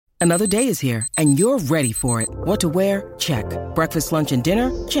Another day is here, and you're ready for it. What to wear? Check. Breakfast, lunch, and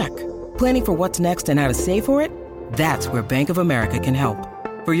dinner? Check. Planning for what's next and how to save for it? That's where Bank of America can help.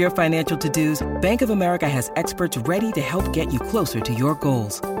 For your financial to-dos, Bank of America has experts ready to help get you closer to your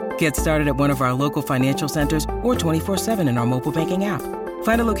goals. Get started at one of our local financial centers or 24/7 in our mobile banking app.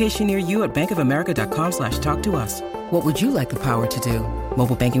 Find a location near you at bankofamerica.com/talktous. What would you like the power to do?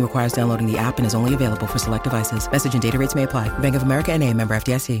 Mobile banking requires downloading the app and is only available for select devices. Message and data rates may apply. Bank of America N.A., member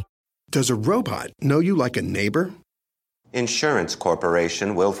FDIC. Does a robot know you like a neighbor? Insurance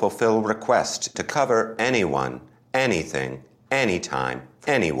Corporation will fulfill requests to cover anyone, anything, anytime,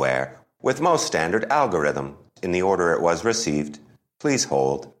 anywhere, with most standard algorithm. In the order it was received, please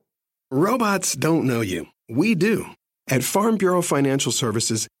hold. Robots don't know you. We do. At Farm Bureau Financial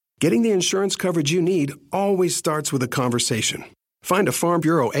Services, getting the insurance coverage you need always starts with a conversation. Find a Farm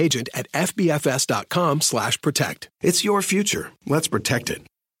Bureau agent at fbfs.com/protect. It's your future. Let's protect it.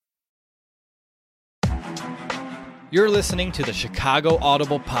 You're listening to the Chicago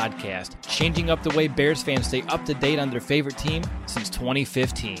Audible podcast, changing up the way Bears fans stay up to date on their favorite team since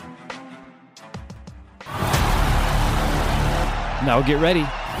 2015. Now get ready,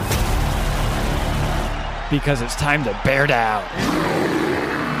 because it's time to bear down.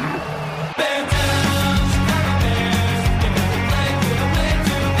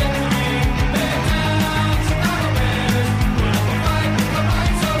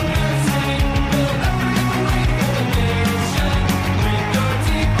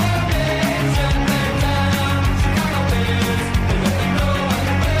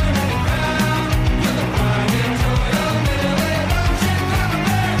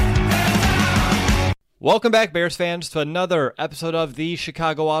 Welcome back, Bears fans, to another episode of the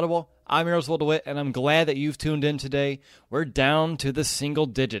Chicago Audible. I'm Earls DeWitt, and I'm glad that you've tuned in today. We're down to the single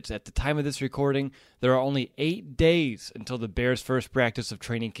digits. At the time of this recording, there are only 8 days until the Bears' first practice of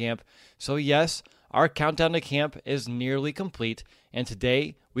training camp. So yes, our countdown to camp is nearly complete, and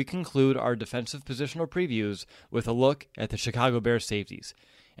today we conclude our defensive positional previews with a look at the Chicago Bears Safeties.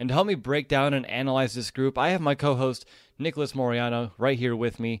 And to help me break down and analyze this group, I have my co-host, Nicholas Moriano, right here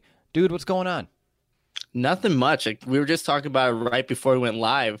with me. Dude, what's going on? Nothing much. Like, we were just talking about it right before we went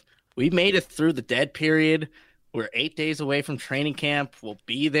live. We made it through the dead period. We're 8 days away from training camp. We'll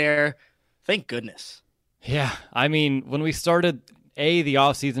be there. Thank goodness. Yeah, I mean, when we started, A, the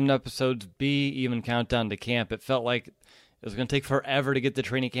off-season episodes, B, even countdown to camp, it felt like it was going to take forever to get to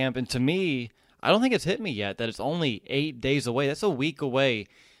training camp. And to me, I don't think it's hit me yet that it's only 8 days away. That's a week away.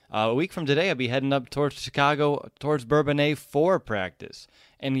 A week from today, I'll be heading up towards Chicago, towards Bourbonnais for practice.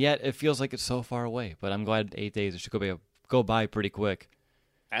 And yet, it feels like it's so far away. But I'm glad 8 days should go by pretty quick.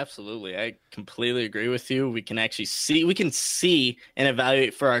 Absolutely. I completely agree with you. We can actually see and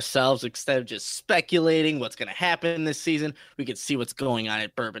evaluate for ourselves instead of just speculating what's going to happen this season. We can see what's going on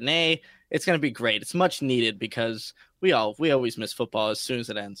at Bourbonnais. It's going to be great. It's much needed because we always miss football as soon as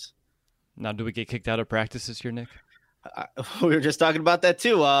it ends. Now, do we get kicked out of practice this year, Nick? We were just talking about that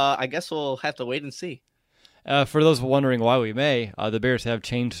too. I guess we'll have to wait and see. For those wondering why we may, the Bears have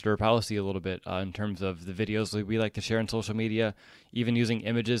changed their policy a little bit in terms of the videos we like to share on social media, even using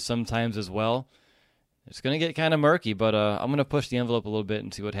images sometimes as well. It's going to get kind of murky, but I'm going to push the envelope a little bit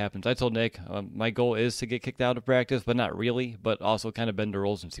and see what happens. I told Nick my goal is to get kicked out of practice, but not really, but also kind of bend the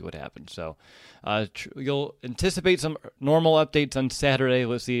rules and see what happens. So you'll anticipate some normal updates on Saturday.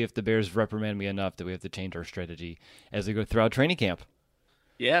 Let's see if the Bears reprimand me enough that we have to change our strategy as we go throughout training camp.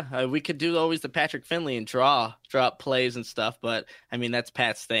 Yeah, we could do always the Patrick Finley and draw up plays and stuff, but, I mean, that's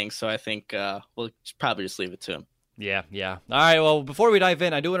Pat's thing, so I think we'll probably just leave it to him. Yeah. All right, well, before we dive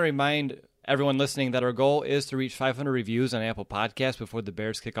in, I do want to remind everyone listening that our goal is to reach 500 reviews on Apple Podcasts before the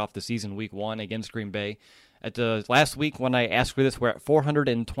Bears kick off the season week 1 against Green Bay. At the last week when I asked for this, we're at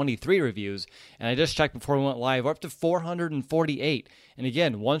 423 reviews, and I just checked before we went live, we're up to 448. And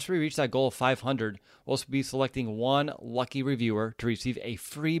again, once we reach that goal of 500, we'll be selecting one lucky reviewer to receive a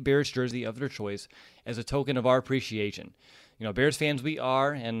free Bears jersey of their choice as a token of our appreciation. You know, Bears fans, we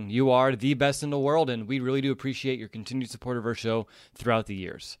are, and you are, the best in the world, and we really do appreciate your continued support of our show throughout the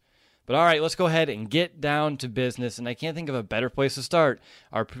years. But all right, let's go ahead and get down to business, and I can't think of a better place to start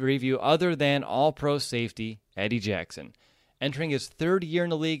our preview other than All-Pro safety Eddie Jackson. Entering his third year in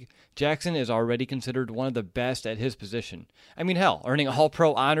the league, Jackson is already considered one of the best at his position. I mean, hell, earning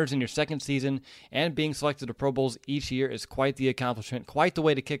All-Pro honors in your second season and being selected to Pro Bowls each year is quite the accomplishment, quite the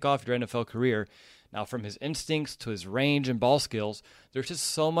way to kick off your NFL career. Now, from his instincts to his range and ball skills, there's just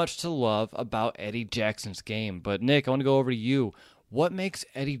so much to love about Eddie Jackson's game. But, Nick, I want to go over to you. What makes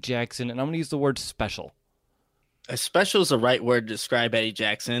Eddie Jackson, and I'm going to use the word special? Special is the right word to describe Eddie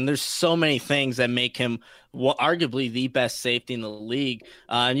Jackson, and there's so many things that make him arguably the best safety in the league.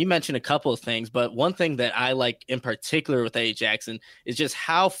 And you mentioned a couple of things, but one thing that I like in particular with Eddie Jackson is just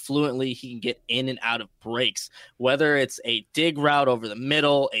how fluently he can get in and out of breaks. Whether it's a dig route over the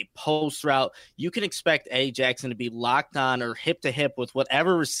middle, a post route, you can expect Eddie Jackson to be locked on or hip to hip with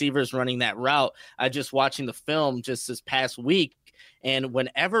whatever receiver is running that route. Just watching the film just this past week, and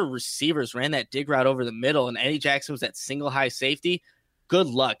whenever receivers ran that dig route over the middle and Eddie Jackson was that single high safety, good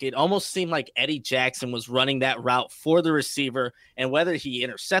luck. It almost seemed like Eddie Jackson was running that route for the receiver. And whether he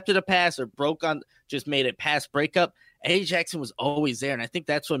intercepted a pass or just made a pass breakup, Eddie Jackson was always there. And I think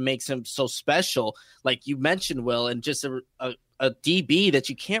that's what makes him so special. Like you mentioned, Will, and just a DB that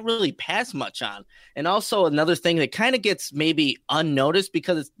you can't really pass much on. And also another thing that kind of gets maybe unnoticed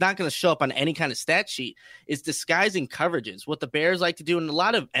because it's not going to show up on any kind of stat sheet is disguising coverages. What the Bears like to do in a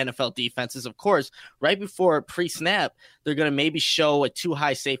lot of NFL defenses, of course, right before pre-snap, they're going to maybe show a too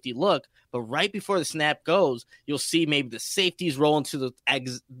high safety look. But right before the snap goes, you'll see maybe the safeties roll into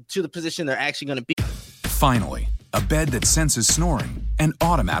the position they're actually going to be. Finally, a bed that senses snoring and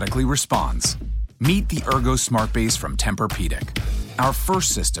automatically responds. Meet the Ergo Smart Base from Tempur-Pedic, our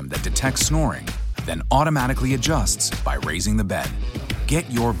first system that detects snoring, then automatically adjusts by raising the bed. Get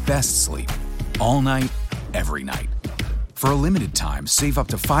your best sleep all night, every night. For a limited time, save up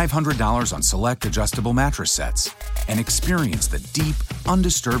to $500 on select adjustable mattress sets and experience the deep,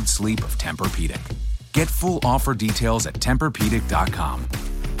 undisturbed sleep of Tempur-Pedic. Get full offer details at TempurPedic.com.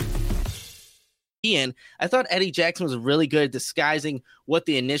 Ian, I thought Eddie Jackson was really good at disguising what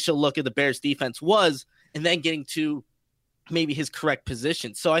the initial look of the Bears defense was and then getting to maybe his correct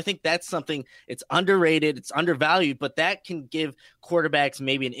position. So I think that's something, it's underrated, it's undervalued, but that can give quarterbacks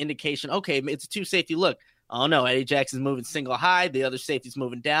maybe an indication, okay, it's a two safety look. Oh no, Eddie Jackson's moving single high, the other safety's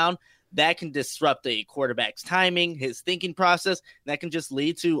moving down. That can disrupt a quarterback's timing, his thinking process, and that can just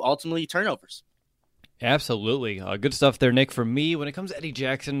lead to ultimately turnovers. Absolutely. Good stuff there, Nick. For me, when it comes to Eddie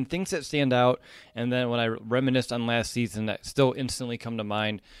Jackson, things that stand out, and then when I reminisced on last season that still instantly come to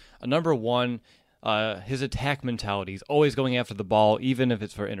mind, number one, his attack mentality. He's always going after the ball, even if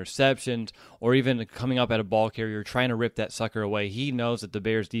it's for interceptions or even coming up at a ball carrier, trying to rip that sucker away. He knows that the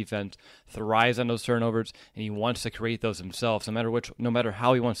Bears defense thrives on those turnovers, and he wants to create those himself. No matter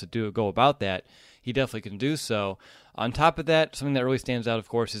how he wants to go about that, he definitely can do so. On top of that, something that really stands out, of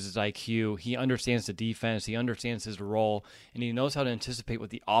course, is his IQ. He understands the defense, he understands his role, and he knows how to anticipate what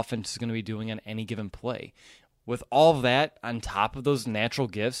the offense is going to be doing on any given play. With all of that, on top of those natural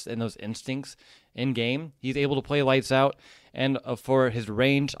gifts and those instincts in game, he's able to play lights out. And for his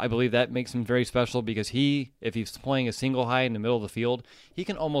range, I believe that makes him very special because if he's playing a single high in the middle of the field, he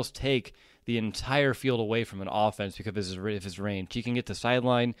can almost take the entire field away from an offense because of his range. He can get the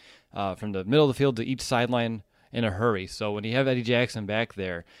sideline from the middle of the field to each sideline in a hurry. So when you have Eddie Jackson back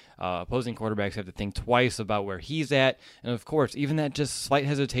there, opposing quarterbacks have to think twice about where he's at. And of course, even that just slight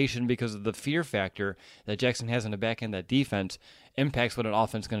hesitation because of the fear factor that Jackson has in the back end of that defense impacts what an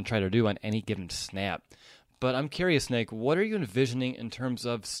offense is going to try to do on any given snap. But I'm curious, Nick, what are you envisioning in terms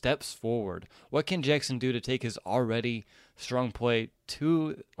of steps forward? What can Jackson do to take his already strong play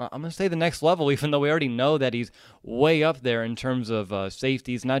to, I'm going to say, the next level, even though we already know that he's way up there in terms of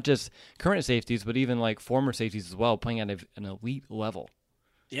safeties, not just current safeties, but even like former safeties as well, playing at an elite level?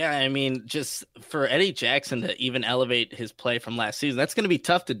 Yeah, I mean, just for Eddie Jackson to even elevate his play from last season, that's going to be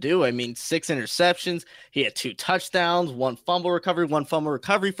tough to do. I mean, 6 interceptions, he had 2 touchdowns, 1 fumble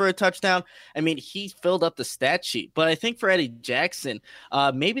recovery for a touchdown. I mean, he filled up the stat sheet. But I think for Eddie Jackson,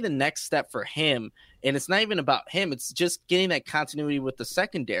 maybe the next step for him, and it's not even about him, it's just getting that continuity with the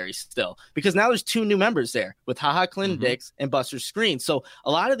secondary still. Because now there's 2 new members there with Ha Ha Clinton-Dix and Buster Screen. So a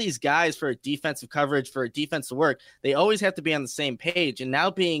lot of these guys for defensive coverage, for defensive work, they always have to be on the same page. And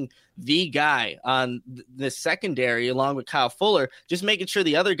now being the guy on the secondary along with Kyle Fuller, just making sure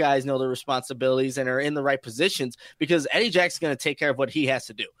the other guys know their responsibilities and are in the right positions, because Eddie Jackson's going to take care of what he has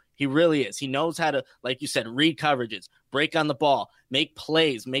to do. He really is. He knows how to, like you said, read coverages, break on the ball, make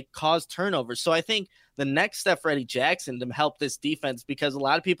plays, cause turnovers. So I think the next step for Eddie Jackson to help this defense, because a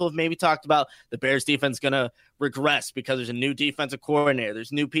lot of people have maybe talked about the Bears defense going to regress because there's a new defensive coordinator,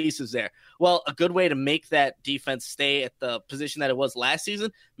 there's new pieces there. Well, a good way to make that defense stay at the position that it was last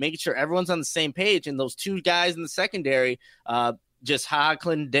season, making sure everyone's on the same page, and those 2 guys in the secondary, just Ha Ha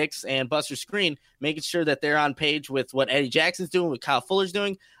Clinton-Dix and Buster Screen, making sure that they're on page with what Eddie Jackson's doing, what Kyle Fuller's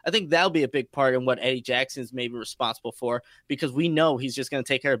doing. I think that'll be a big part in what Eddie Jackson's maybe responsible for, because we know he's just going to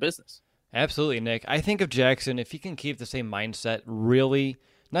take care of business. Absolutely, Nick. I think of Jackson, if he can keep the same mindset, really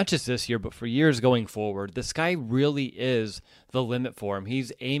not just this year, but for years going forward, the sky really is the limit for him.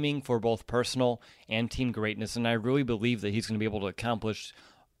 He's aiming for both personal and team greatness, and I really believe that he's going to be able to accomplish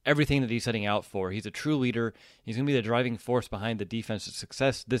everything that he's setting out for. He's a true leader. He's going to be the driving force behind the defense's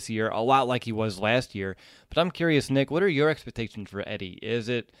success this year, a lot like he was last year. But I'm curious, Nick, what are your expectations for Eddie? Is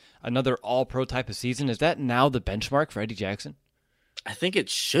it another all-pro type of season? Is that now the benchmark for Eddie Jackson? I think it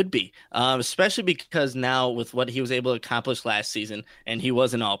should be, especially because now with what he was able to accomplish last season, and he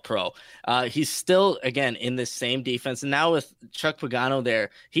was an all-pro, he's still, again, in this same defense. And now with Chuck Pagano there,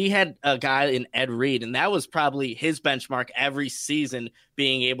 he had a guy in Ed Reed, and that was probably his benchmark every season,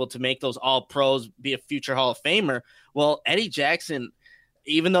 being able to make those all-pros, be a future Hall of Famer. Well, Eddie Jackson,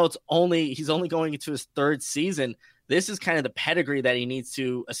 even though he's only going into his third season, this is kind of the pedigree that he needs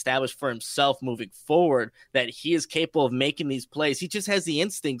to establish for himself moving forward, that he is capable of making these plays. He just has the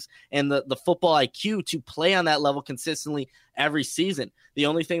instincts and the football IQ to play on that level consistently every season. The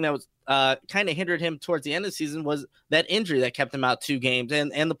only thing that was kind of hindered him towards the end of the season was that injury that kept him out 2 games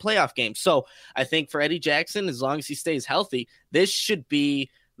and the playoff game. So I think for Eddie Jackson, as long as he stays healthy, this should be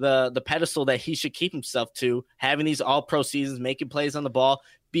the pedestal that he should keep himself to, having these all-pro seasons, making plays on the ball,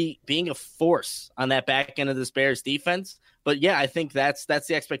 being a force on that back end of this Bears defense. But yeah, I think that's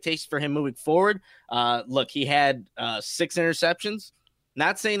the expectation for him moving forward. Look, he had 6 interceptions.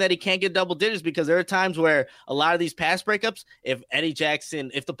 Not saying that he can't get double digits, because there are times where a lot of these pass breakups, if Eddie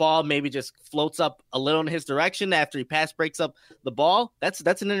Jackson, if the ball maybe just floats up a little in his direction after he pass breaks up the ball, that's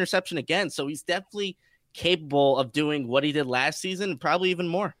an interception again. So he's definitely capable of doing what he did last season, and probably even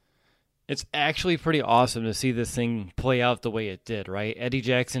more. It's actually pretty awesome to see this thing play out the way it did, right? Eddie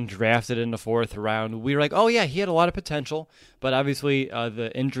Jackson drafted in the 4th round. We were like, oh yeah, he had a lot of potential, but obviously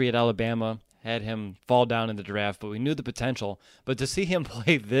the injury at Alabama had him fall down in the draft, but we knew the potential. But to see him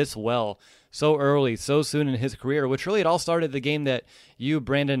play this well so early, so soon in his career, which really it all started the game that you,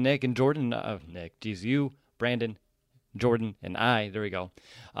 Brandon, Nick, and Jordan, you, Brandon, Jordan, and I, there we go,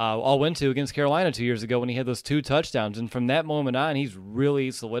 all went to against Carolina 2 years ago when he had those 2 touchdowns. And from that moment on, he's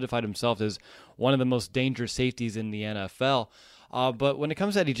really solidified himself as one of the most dangerous safeties in the NFL. But when it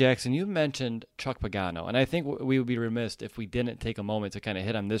comes to Eddie Jackson, you mentioned Chuck Pagano, and I think we would be remiss if we didn't take a moment to kind of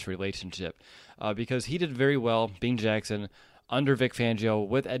hit on this relationship, because he did very well being Jackson under Vic Fangio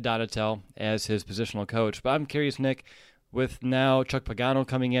with Ed Donatel as his positional coach. But I'm curious, Nick, with now Chuck Pagano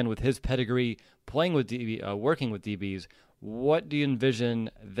coming in with his pedigree, playing with working with DBs, what do you envision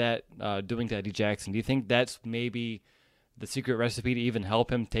that doing to Eddie Jackson? Do you think that's maybe the secret recipe to even help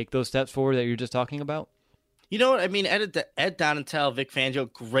him take those steps forward that you're just talking about? You know what I mean? Ed Donatel, Vic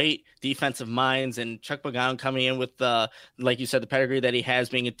Fangio, great defensive minds, and Chuck Pagano coming in with, like you said, the pedigree that he has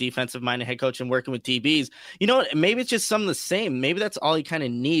being a defensive-minded head coach and working with DBs. You know what? Maybe it's just some of the same. Maybe that's all he kind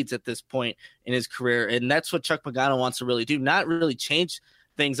of needs at this point in his career, and that's what Chuck Pagano wants to really do, not really change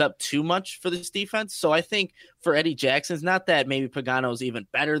things up too much for this defense. So I think for Eddie Jackson, it's not that maybe Pagano is even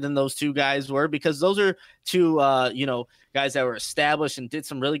better than those 2 guys were, because those are 2, guys that were established and did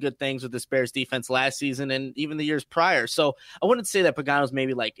some really good things with this Bears defense last season and even the years prior. So I wouldn't say that Pagano's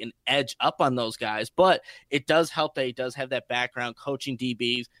maybe like an edge up on those guys, but it does help that he does have that background coaching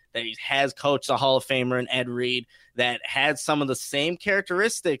DBs, that he has coached a Hall of Famer in Ed Reed that had some of the same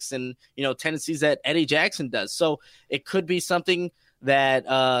characteristics and, tendencies that Eddie Jackson does. So it could be something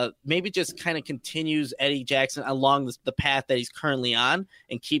that maybe just kind of continues Eddie Jackson along the path that he's currently on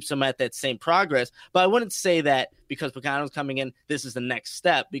and keeps him at that same progress. But I wouldn't say that because Pagano's coming in, this is the next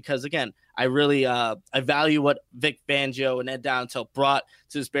step, because again, I really I value what Vic Fangio and Ed Donatel brought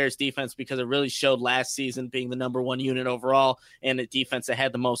to this Bears defense, because it really showed last season, being the number 1 unit overall and a defense that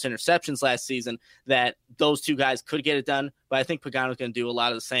had the most interceptions last season, that those 2 guys could get it done. But I think Pagano's going to do a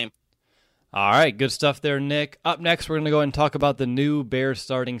lot of the same. All right, good stuff there, Nick. Up next, we're going to go ahead and talk about the new Bears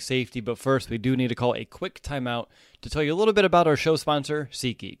starting safety, but first, we do need to call a quick timeout to tell you a little bit about our show sponsor,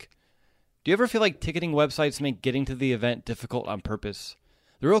 SeatGeek. Do you ever feel like ticketing websites make getting to the event difficult on purpose?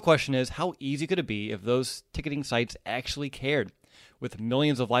 The real question is, how easy could it be if those ticketing sites actually cared? With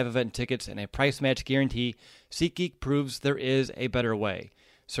millions of live event tickets and a price match guarantee, SeatGeek proves there is a better way.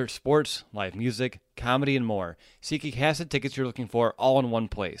 Search sports, live music, comedy, and more. SeatGeek has the tickets you're looking for all in one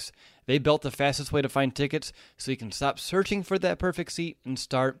place. They built the fastest way to find tickets so you can stop searching for that perfect seat and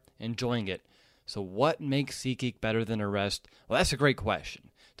start enjoying it. So what makes SeatGeek better than the rest? Well, that's a great question.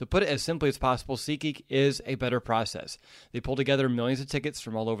 To put it as simply as possible, SeatGeek is a better process. They pull together millions of tickets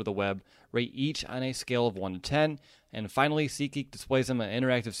from all over the web, rate each on a scale of 1 to 10, and finally, SeatGeek displays them an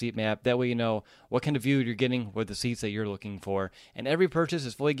interactive seat map. That way you know what kind of view you're getting with the seats that you're looking for. And every purchase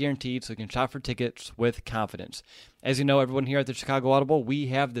is fully guaranteed, so you can shop for tickets with confidence. As you know, everyone here at the Chicago Audible, we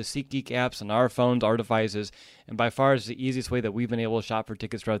have the SeatGeek apps on our phones, our devices, and by far is the easiest way that we've been able to shop for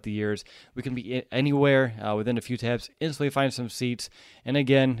tickets throughout the years. We can be anywhere within a few taps, instantly find some seats. And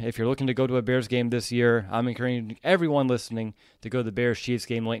again, if you're looking to go to a Bears game this year, I'm encouraging everyone listening to go to the Bears-Chiefs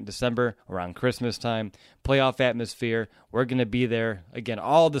game late in December, around Christmas time. Playoff atmosphere. We're going to be there. Again,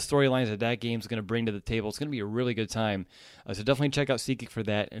 all the storylines that game is going to bring to the table. It's going to be a really good time. So definitely check out SeatGeek for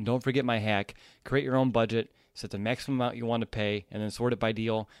that. And don't forget my hack. Create your own budget. Set the maximum amount you want to pay, and then sort it by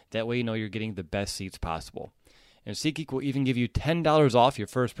deal. That way you know you're getting the best seats possible. And SeatGeek will even give you $10 off your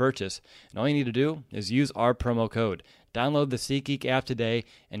first purchase. And all you need to do is use our promo code. Download the SeatGeek app today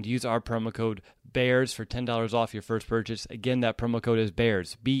and use our promo code BEARS for $10 off your first purchase. Again, that promo code is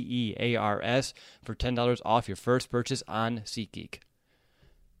BEARS, BEARS, for $10 off your first purchase on SeatGeek.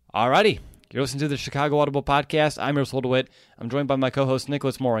 Alrighty. You're listening to the Chicago Audible podcast. I'm your host, DeWitt. I'm joined by my co-host,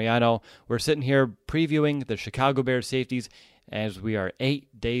 Nicholas Moriano. We're sitting here previewing the Chicago Bears Safeties as we are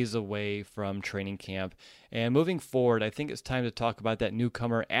 8 days away from training camp. And moving forward, I think it's time to talk about that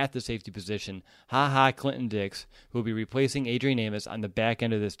newcomer at the safety position, Ha Ha Clinton-Dix, who will be replacing Adrian Amos on the back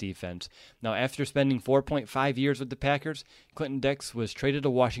end of this defense. Now, after spending 4.5 years with the Packers, Clinton-Dix was traded to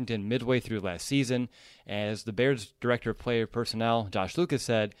Washington midway through last season. As the Bears Director of Player Personnel, Josh Lucas,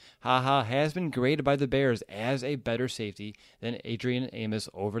 said, Ha Ha has been graded by the Bears as a better safety than Adrian Amos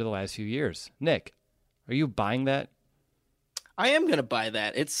over the last few years. Nick, are you buying that? I am going to buy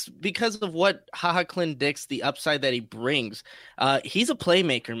that. It's because of what Ha Ha Clinton-Dix, the upside that he brings. He's a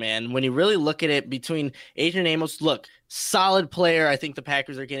playmaker, man. When you really look at it between Adrian Amos, look, solid player. I think the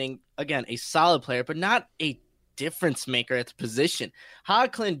Packers are getting, again, a solid player, but not a difference maker at the position. Ha Ha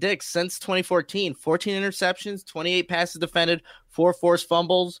Clinton-Dix, since 2014, 14 interceptions, 28 passes defended, 4 forced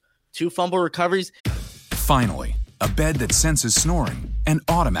fumbles, 2 fumble recoveries. Finally, a bed that senses snoring and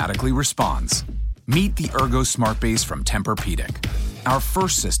automatically responds. Meet the Ergo Smart Base from Tempur-Pedic, our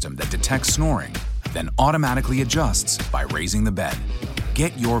first system that detects snoring, then automatically adjusts by raising the bed.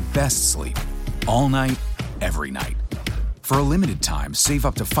 Get your best sleep all night, every night. For a limited time, save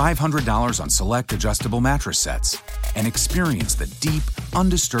up to $500 on select adjustable mattress sets and experience the deep,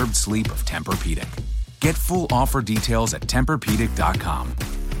 undisturbed sleep of Tempur-Pedic. Get full offer details at TempurPedic.com.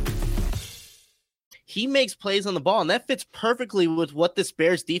 He makes plays on the ball, and that fits perfectly with what this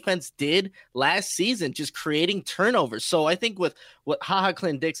Bears defense did last season, just creating turnovers. So I think with what Ha Ha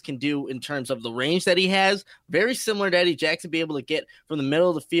Clinton-Dix can do in terms of the range that he has, very similar to Eddie Jackson, be able to get from the middle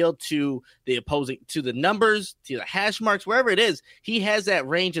of the field to the opposing, to the numbers, to the hash marks, wherever it is, he has that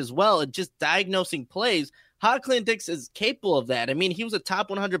range as well. And just diagnosing plays, Ha Ha Clinton-Dix is capable of that. I mean, he was a top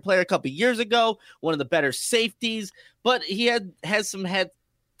 100 player a couple years ago, one of the better safeties, but he had some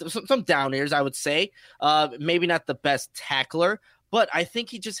down years, I would say. Maybe not the best tackler, but I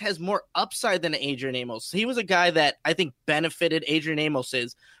think he just has more upside than Adrian Amos. He was a guy that I think benefited Adrian Amos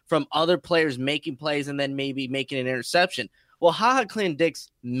from other players making plays and then maybe making an interception. Well, Ha Ha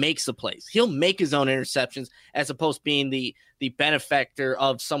Clinton-Dix makes the plays. He'll make his own interceptions as opposed to being the benefactor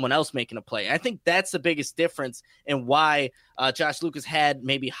of someone else making a play. I think that's the biggest difference in why Josh Lucas had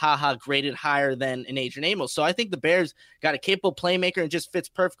maybe Ha Ha graded higher than an Adrian Amos. So I think the Bears got a capable playmaker and just fits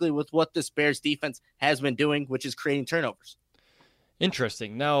perfectly with what this Bears defense has been doing, which is creating turnovers.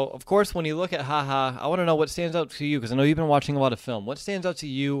 Interesting. Now, of course, when you look at Ha Ha, I want to know what stands out to you, because I know you've been watching a lot of film. What stands out to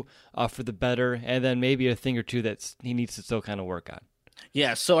you for the better, and then maybe a thing or two that he needs to still kind of work on?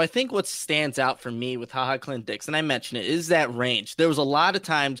 Yeah, so I think what stands out for me with Ha Ha Clinton-Dix, and I mentioned it, is that range. There was a lot of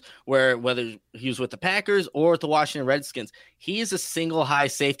times where, whether he was with the Packers or with the Washington Redskins, he is a single high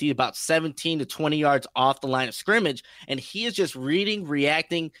safety about 17 to 20 yards off the line of scrimmage, and he is just reading,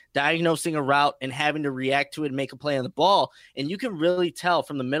 reacting, diagnosing a route, and having to react to it and make a play on the ball. And you can really tell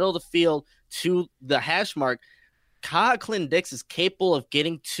from the middle of the field to the hash mark, Ha Ha Clinton-Dix is capable of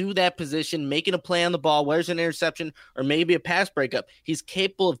getting to that position, making a play on the ball, whether it's an interception or maybe a pass breakup. He's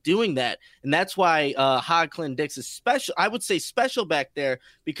capable of doing that. And that's why Ha Ha Clinton-Dix is special. I would say special back there,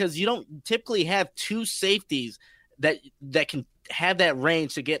 because you don't typically have two safeties that can have that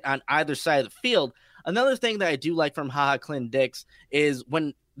range to get on either side of the field. Another thing that I do like from Ha Ha Clinton-Dix is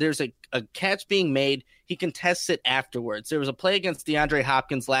when there's a catch being made, he contests it afterwards. There was a play against DeAndre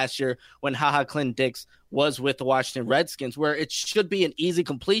Hopkins last year when Ha Ha Clinton-Dix was with the Washington Redskins, where it should be an easy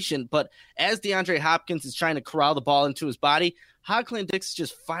completion, but as DeAndre Hopkins is trying to corral the ball into his body, Ha Ha Clinton-Dix is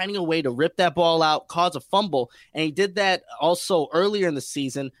just finding a way to rip that ball out, cause a fumble, and he did that also earlier in the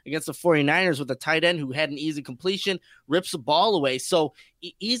season against the 49ers with a tight end who had an easy completion, rips the ball away. So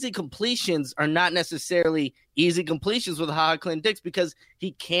easy completions are not necessarily easy completions with Ha Ha Clinton-Dix, because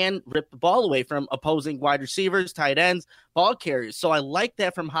he can rip the ball away from opposing wide receivers, tight ends, ball carriers. So I like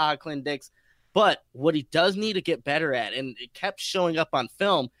that from Ha Ha Clinton-Dix. But what he does need to get better at, and it kept showing up on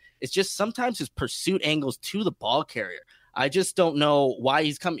film, It's just sometimes his pursuit angles to the ball carrier. I just don't know why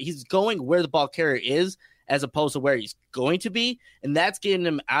he's coming. He's going where the ball carrier is as opposed to where he's going to be, and that's getting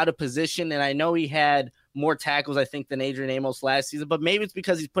him out of position. And I know he had more tackles, I think, than Adrian Amos last season, but maybe it's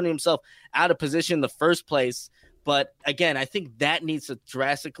because he's putting himself out of position in the first place. But again, I think that needs to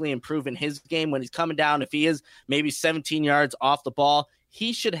drastically improve in his game when he's coming down. If he is maybe 17 yards off the ball,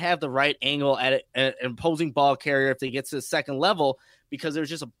 he should have the right angle at an opposing ball carrier if they get to the second level, because there's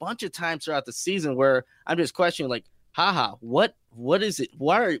just a bunch of times throughout the season where I'm just questioning, like, Ha Ha, what is it?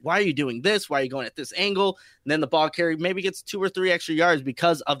 Why are you doing this? Why are you going at this angle? And then the ball carrier maybe gets 2 or 3 extra yards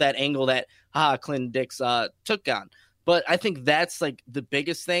because of that angle that Ha Ha Clinton-Dix took on. But I think that's like the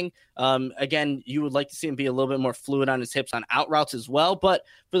biggest thing. Again, you would like to see him be a little bit more fluid on his hips on out routes as well. But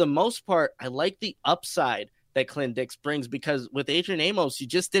for the most part, I like the upside that Clinton-Dix brings, because with Adrian Amos, you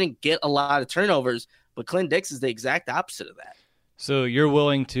just didn't get a lot of turnovers, but Clinton-Dix is the exact opposite of that. So you're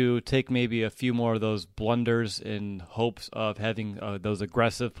willing to take maybe a few more of those blunders in hopes of having those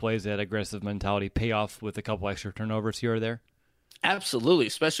aggressive plays, that aggressive mentality pay off with a couple extra turnovers here or there? Absolutely,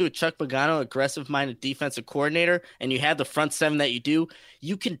 especially with Chuck Pagano, aggressive-minded defensive coordinator, and you have the front seven that you do,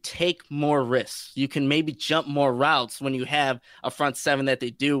 you can take more risks. You can maybe jump more routes when you have a front seven that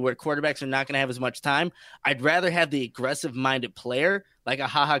they do, where quarterbacks are not going to have as much time. I'd rather have the aggressive-minded player like a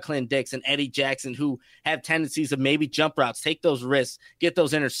Ha Ha Clinton-Dix and Eddie Jackson, who have tendencies of maybe jump routes, take those risks, get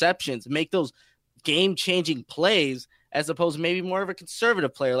those interceptions, make those game-changing plays, as opposed to maybe more of a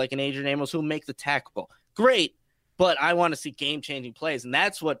conservative player like an Adrian Amos who will make the tackle. Great. But I want to see game-changing plays, and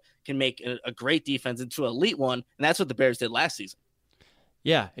that's what can make a great defense into an elite one, and that's what the Bears did last season.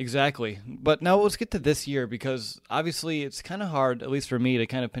 Yeah, exactly. But now let's get to this year, because obviously it's kind of hard, at least for me, to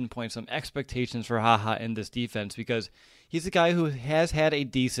kind of pinpoint some expectations for Ha Ha in this defense, because he's a guy who has had a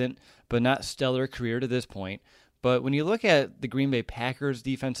decent but not stellar career to this point. But when you look at the Green Bay Packers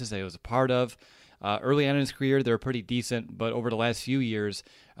defenses that he was a part of, early on in his career, they were pretty decent, but over the last few years,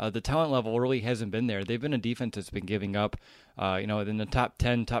 the talent level really hasn't been there. They've been a defense that's been giving up, in the top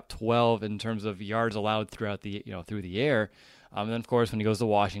 10, top 12 in terms of yards allowed throughout the, through the air. And then, of course, when he goes to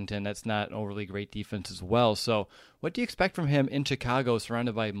Washington, that's not an overly great defense as well. So what do you expect from him in Chicago,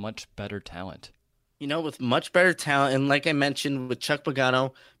 surrounded by much better talent? With much better talent, and like I mentioned, with Chuck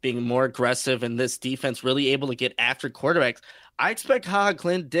Pagano being more aggressive and this defense really able to get after quarterbacks, I expect Ha Ha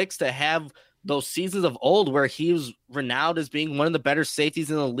Clinton-Dix to have those seasons of old where he was renowned as being one of the better safeties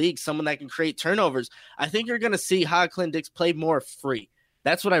in the league, someone that can create turnovers. I think you're going to see Ha Ha Clinton-Dix play more free.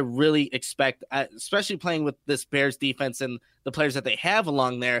 That's what I really expect, especially playing with this Bears defense and the players that they have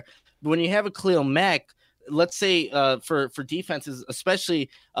along there. But when you have a Khalil Mack, let's say for defenses, especially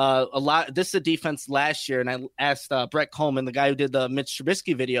this is a defense last year, and I asked Brett Coleman, the guy who did the Mitch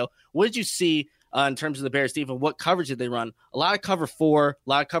Trubisky video, what did you see in terms of the Bears defense? What coverage did they run? A lot of cover 4, a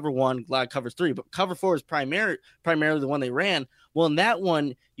lot of cover 1, a lot of cover 3, but cover 4 is primarily the one they ran. Well, in that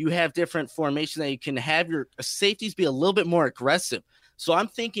one, you have different formations that you can have your safeties be a little bit more aggressive. So I'm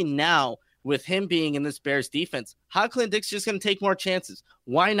thinking now, with him being in this Bears defense, Ha Ha Clinton-Dix is just going to take more chances.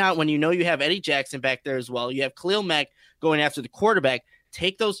 Why not, when you have Eddie Jackson back there as well? You have Khalil Mack going after the quarterback.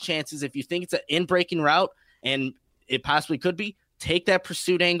 Take those chances. If you think it's an in-breaking route, and it possibly could be, take that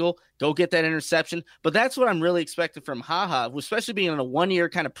pursuit angle, go get that interception. But that's what I'm really expecting from Ha Ha, especially being on a 1-year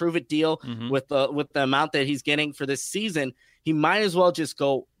kind of prove-it deal with the amount that he's getting for this season. He might as well just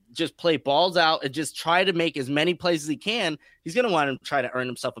play balls out and just try to make as many plays as he can. He's going to want to try to earn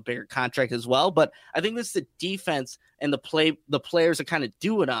himself a bigger contract as well. But I think this is the defense and the players to kind of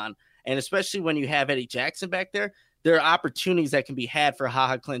do it on. And especially when you have Eddie Jackson back there, there are opportunities that can be had for Ha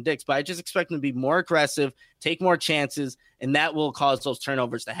Ha Clinton-Dix. But I just expect him to be more aggressive, take more chances, and that will cause those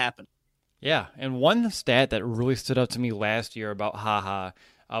turnovers to happen. Yeah, and one stat that really stood out to me last year about Ha Ha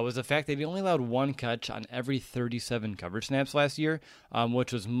was the fact that he only allowed 1 catch on every 37 coverage snaps last year,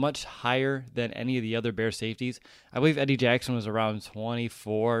 which was much higher than any of the other Bears safeties. I believe Eddie Jackson was around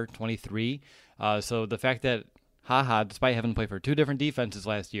 24, 23. So the fact that Ha Ha, despite having to play for 2 different defenses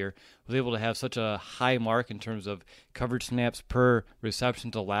last year, was able to have such a high mark in terms of coverage snaps per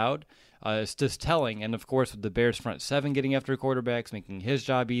receptions allowed, it's just telling. And of course, with the Bears front 7 getting after quarterbacks, making his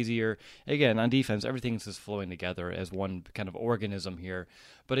job easier. Again, on defense, everything's just flowing together as one kind of organism here.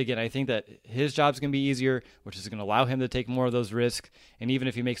 But again, I think that his job's going to be easier, which is going to allow him to take more of those risks. And even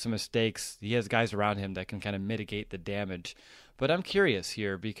if he makes some mistakes, he has guys around him that can kind of mitigate the damage. But I'm curious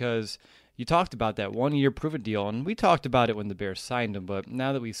here, because you talked about that 1-year prove-it deal, and we talked about it when the Bears signed him. But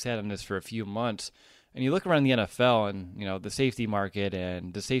now that we've sat on this for a few months, and you look around the NFL and the safety market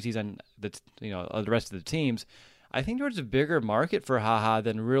and the safeties on the rest of the teams, I think there was a bigger market for Ha Ha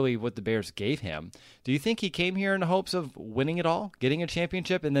than really what the Bears gave him. Do you think he came here in the hopes of winning it all, getting a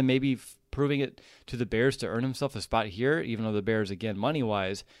championship, and then maybe proving it to the Bears to earn himself a spot here, even though the Bears, again,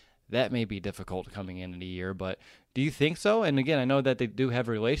 money-wise, that may be difficult coming in a year, but do you think so? And again, I know that they do have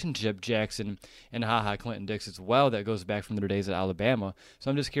a relationship, Jackson and Ha Ha Clinton-Dix as well, that goes back from their days at Alabama. So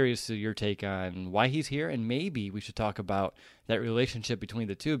I'm just curious to your take on why he's here, and maybe we should talk about that relationship between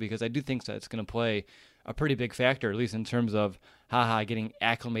the two, because I do think that it's going to play a pretty big factor, at least in terms of Ha Ha getting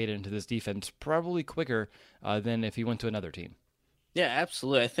acclimated into this defense probably quicker than if he went to another team. Yeah,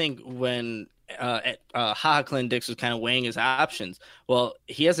 absolutely. I think when Ha Ha Clinton-Dix was kind of weighing his options, well,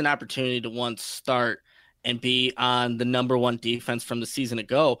 he has an opportunity to once start and be on the number one defense from the season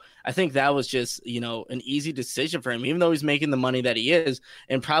ago. I think that was just, an easy decision for him, even though he's making the money that he is,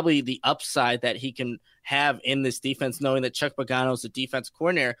 and probably the upside that he can have in this defense, knowing that Chuck Pagano is the defense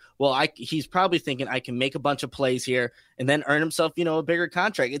coordinator. Well, he's probably thinking I can make a bunch of plays here and then earn himself, a bigger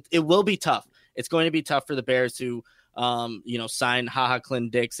contract. It will be tough. It's going to be tough for the Bears to, sign Ha Ha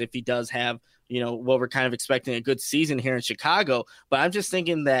Clinton-Dix if he does have, what we're kind of expecting a good season here in Chicago. But I'm just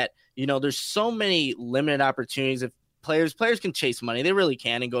thinking that, there's so many limited opportunities. If players can chase money, they really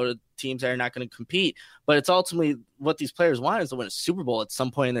can, and go to teams that are not going to compete. But it's ultimately what these players want is to win a Super Bowl at some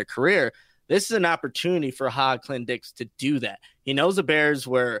point in their career. This is an opportunity for Ha Ha Clinton-Dix to do that. He knows the Bears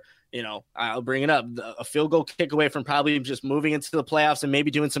were, I'll bring it up, a field goal kick away from probably just moving into the playoffs and maybe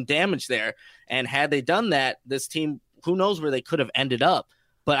doing some damage there. And had they done that, this team, who knows where they could have ended up.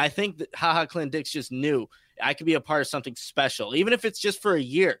 But I think that Ha Ha Clinton-Dix just knew I could be a part of something special, even if it's just for a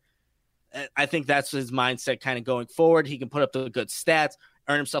year. I think that's his mindset kind of going forward. He can put up the good stats,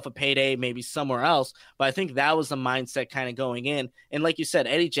 earn himself a payday, maybe somewhere else. But I think that was the mindset kind of going in. And like you said,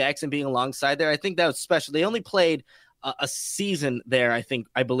 Eddie Jackson being alongside there, I think that was special. They only played a season there,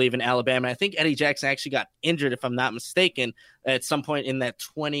 I believe, in Alabama. I think Eddie Jackson actually got injured, if I'm not mistaken, at some point in that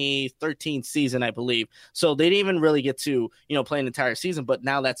 2013 season, I believe. So they didn't even really get to, play an entire season, but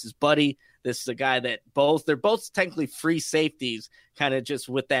now that's his buddy. This is a guy that they're both technically free safeties, kind of just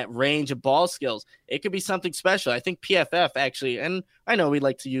with that range of ball skills. It could be something special. I think PFF actually, and I know we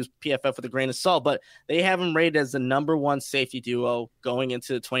like to use PFF with a grain of salt, but they have him rated as the number one safety duo going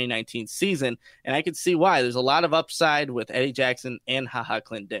into the 2019 season. And I could see why. There's a lot of upside with Eddie Jackson and Ha Ha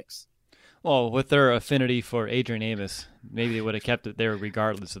Clinton-Dix. Well, with their affinity for Adrian Amos, maybe they would have kept it there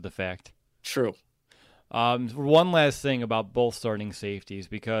regardless of the fact. True. One last thing about both starting safeties,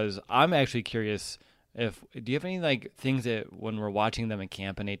 because I'm actually curious do you have any things that when we're watching them in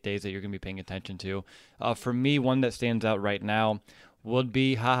camp in 8 days that you're going to be paying attention to? For me, one that stands out right now would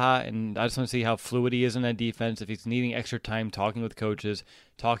be Ha Ha, and I just want to see how fluid he is in that defense. If he's needing extra time talking with coaches,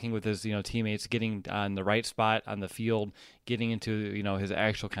 talking with his teammates, getting on the right spot on the field, getting into his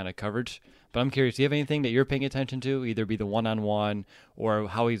actual kind of coverage. But I'm curious, do you have anything that you're paying attention to, either be the one-on-one or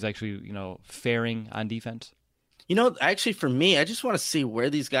how he's actually faring on defense? Actually, for me, I just want to see where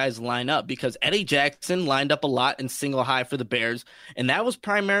these guys line up, because Eddie Jackson lined up a lot in single high for the Bears, and that was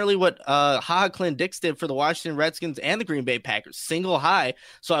primarily what Ha Ha Clinton-Dix did for the Washington Redskins and the Green Bay Packers, single high.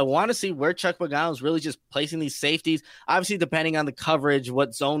 So I want to see where Chuck Pagano is really just placing these safeties. Obviously, depending on the coverage,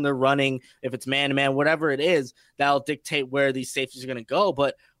 what zone they're running, if it's man-to-man, whatever it is, that'll dictate where these safeties are going to go.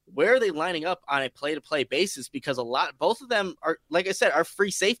 But where are they lining up on a play-to-play basis? Because both of them are, like I said, are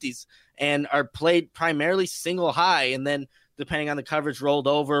free safeties and are played primarily single high, and then depending on the coverage, rolled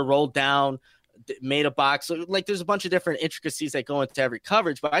over, rolled down, made a box. So there's a bunch of different intricacies that go into every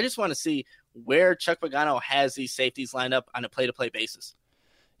coverage, but I just want to see where Chuck Pagano has these safeties lined up on a play-to-play basis.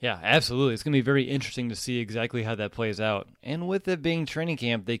 Yeah, absolutely. It's going to be very interesting to see exactly how that plays out. And with it being training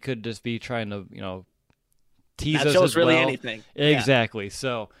camp, they could just be trying to, tease us as really well. Anything. Exactly. Yeah.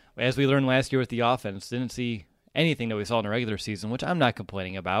 So as we learned last year with the offense, didn't see anything that we saw in the regular season, which I'm not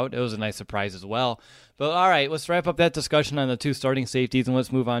complaining about. It was a nice surprise as well. But all right, let's wrap up that discussion on the two starting safeties, and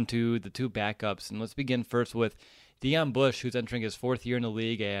let's move on to the two backups. And let's begin first with Deon Bush, who's entering his fourth year in the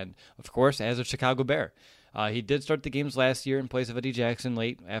league, and of course, as a Chicago Bear. He did start the games last year in place of Eddie Jackson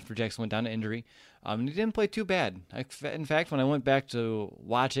late after Jackson went down to injury. He didn't play too bad. In fact, when I went back to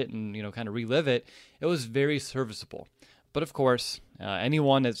watch it and kind of relive it, it was very serviceable. But of course,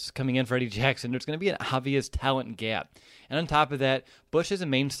 anyone that's coming in for Eddie Jackson, there's going to be an obvious talent gap. And on top of that, Bush is a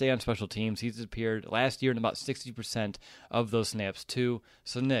mainstay on special teams. He's appeared last year in about 60% of those snaps too.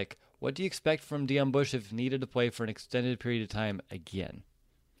 So Nick, what do you expect from Deon Bush if needed to play for an extended period of time again?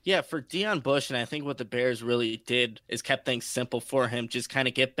 Yeah, for Deion Bush, and I think what the Bears really did is kept things simple for him. Just kind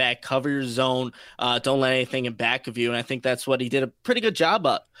of get back, cover your zone, don't let anything in back of you. And I think that's what he did a pretty good job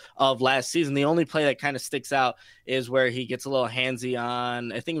of last season. The only play that kind of sticks out is where he gets a little handsy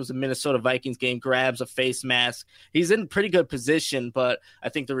on, I think it was a Minnesota Vikings game, grabs a face mask. He's in pretty good position, but I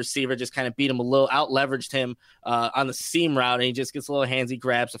think the receiver just kind of beat him a little, out-leveraged him on the seam route, and he just gets a little handsy,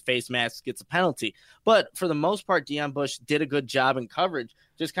 grabs a face mask, gets a penalty. But for the most part, Deion Bush did a good job in coverage.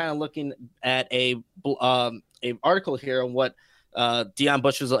 Just kind of looking at a article here on what Deion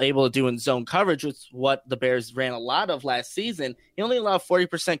Bush was able to do in zone coverage, was what the Bears ran a lot of last season. He only allowed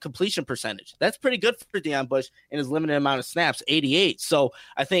 40% completion percentage. That's pretty good for Deion Bush in his limited amount of snaps, 88. So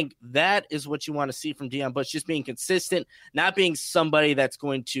I think that is what you want to see from Deion Bush, just being consistent, not being somebody that's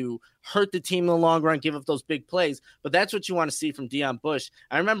going to hurt the team in the long run, give up those big plays. But that's what you want to see from Deion Bush.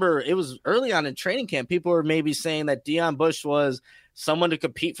 I remember it was early on in training camp, people were maybe saying that Deion Bush was someone to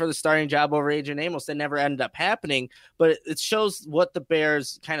compete for the starting job over Adrian Amos. That never ended up happening, but it shows what the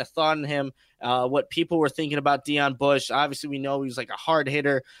Bears kind of thought in him, what people were thinking about Deion Bush. Obviously, we know he's like a hard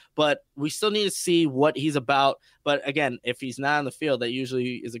hitter, but we still need to see what he's about. But again, if he's not on the field, that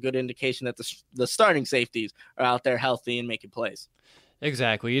usually is a good indication that the starting safeties are out there healthy and making plays.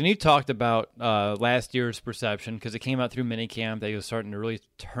 Exactly. And you talked about last year's perception, because it came out through minicamp that he was starting to really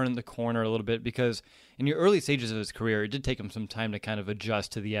turn the corner a little bit, because in your early stages of his career, it did take him some time to kind of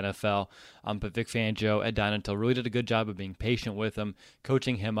adjust to the NFL. But Vic Fangio, Ed Donatel really did a good job of being patient with him,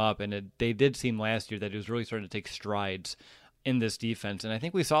 coaching him up. And they did seem last year that he was really starting to take strides in this defense. And I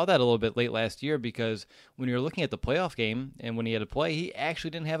think we saw that a little bit late last year, because when you're looking at the playoff game and when he had to play, he actually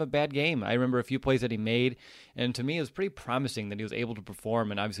didn't have a bad game. I remember a few plays that he made, and to me it was pretty promising that he was able to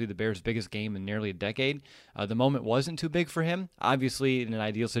perform. And obviously the Bears' biggest game in nearly a decade, the moment wasn't too big for him. Obviously, in an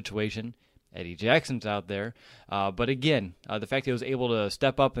ideal situation, Eddie Jackson's out there. But again, the fact that he was able to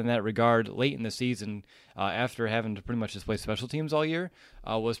step up in that regard late in the season after having to pretty much just play special teams all year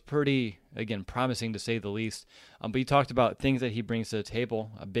was pretty, again, promising to say the least. But you talked about things that he brings to the table,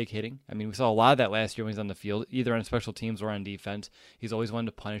 big hitting. I mean, we saw a lot of that last year when he's on the field, either on special teams or on defense. He's always wanted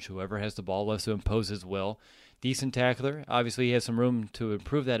to punish whoever has the ball, loves to impose his will. Decent tackler. Obviously, he has some room to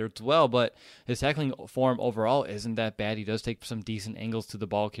improve that as well, but his tackling form overall isn't that bad. He does take some decent angles to the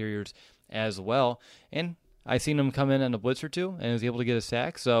ball carriers as well. And I've seen him come in on a blitz or two and was able to get a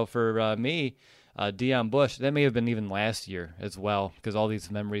sack. So for me, Deion Bush, that may have been even last year as well, because all these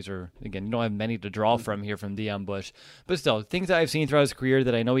memories are, again, you don't have many to draw from here from Deion Bush. But still, things that I've seen throughout his career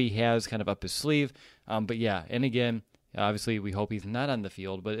that I know he has kind of up his sleeve. But yeah, and again, obviously we hope he's not on the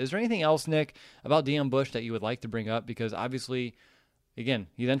field. But is there anything else, Nick, about Deion Bush that you would like to bring up? Because obviously, again,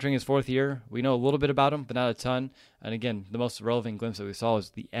 he's entering his fourth year. We know a little bit about him, but not a ton. And again, the most relevant glimpse that we saw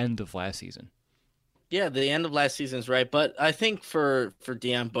was the end of last season. Yeah, the end of last season is right. But I think for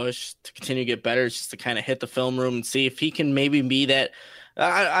Deion Bush to continue to get better is just to kind of hit the film room and see if he can maybe be that.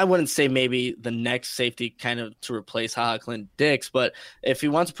 I wouldn't say maybe the next safety kind of to replace Ha Ha Clinton-Dix, but if he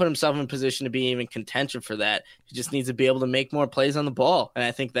wants to put himself in position to be even contention for that, he just needs to be able to make more plays on the ball. And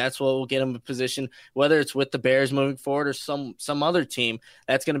I think that's what will get him a position, whether it's with the Bears moving forward or some other team.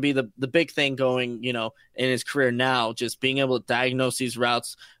 That's going to be the big thing going, in his career now, just being able to diagnose these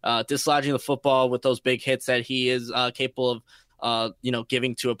routes, dislodging the football with those big hits that he is capable of,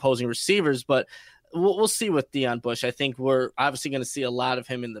 giving to opposing receivers. But we'll see with Deion Bush. I think we're obviously going to see a lot of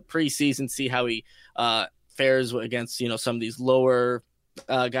him in the preseason, see how he fares against, some of these lower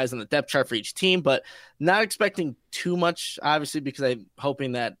guys on the depth chart for each team, but not expecting too much, obviously, because I'm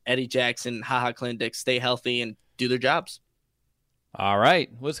hoping that Eddie Jackson, Ha Ha Clinton-Dix stay healthy and do their jobs. All right,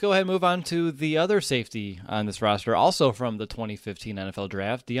 let's go ahead and move on to the other safety on this roster, also from the 2015 NFL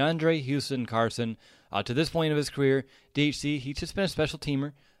Draft, DeAndre Houston Carson. To this point of his career, DHC, he's just been a special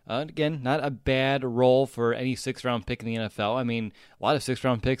teamer. Again, not a bad role for any sixth-round pick in the NFL. I mean, a lot of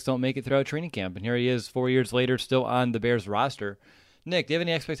sixth-round picks don't make it throughout training camp, and here he is 4 years later still on the Bears roster. Nick, do you have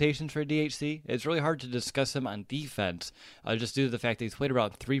any expectations for DHC? It's really hard to discuss him on defense, just due to the fact that he's played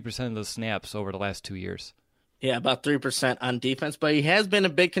around 3% of the snaps over the last 2 years. Yeah, about 3% on defense, but he has been a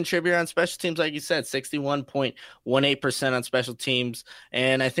big contributor on special teams, like you said, 61.18% on special teams,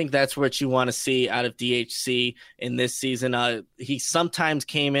 and I think that's what you want to see out of DHC in this season. He sometimes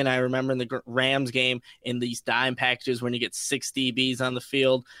came in, I remember in the Rams game, in these dime packages when you get 6 DBs on the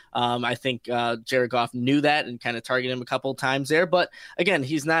field. I think Jared Goff knew that and kind of targeted him a couple of times there, but again,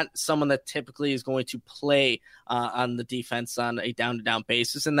 he's not someone that typically is going to play on the defense on a down-to-down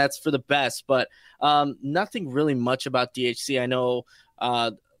basis, and that's for the best, but nothing really much about DHC. I know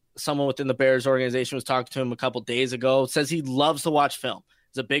someone within the Bears organization was talking to him a couple days ago, says he loves to watch film.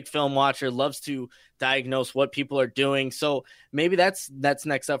 He's a big film watcher, loves to diagnose what people are doing. So maybe that's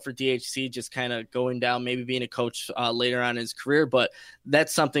next up for DHC, just kind of going down, maybe being a coach later on in his career. But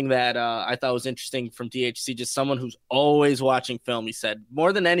that's something that I thought was interesting from DHC, just someone who's always watching film. He said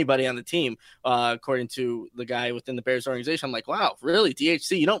more than anybody on the team, according to the guy within the Bears organization. I'm like, wow, really?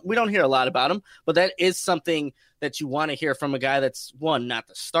 DHC? We don't hear a lot about him, but that is something that you want to hear from a guy that's, one, not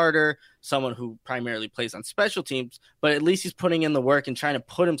the starter, someone who primarily plays on special teams, but at least he's putting in the work and trying to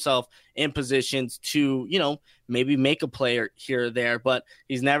put himself in positions to, maybe make a play here or there, but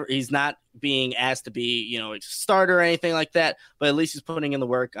he's not being asked to be, a starter or anything like that, but at least he's putting in the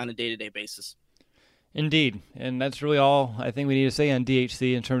work on a day-to-day basis. Indeed, and that's really all I think we need to say on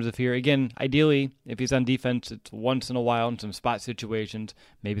DHC in terms of here. Again, ideally, if he's on defense, it's once in a while in some spot situations,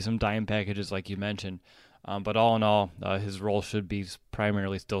 maybe some dime packages like you mentioned. But all in all, his role should be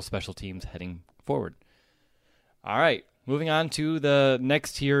primarily still special teams heading forward. All right, moving on to the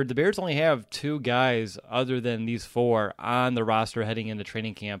next tier. The Bears only have 2 guys other than these 4 on the roster heading into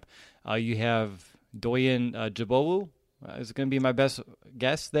training camp. You have Doyen Jabowu. Is going to be my best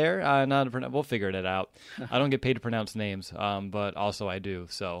guess there. We'll figure it out. I don't get paid to pronounce names, but also I do,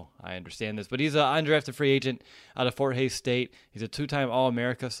 so I understand this. But he's an undrafted free agent out of Fort Hays State. He's a 2-time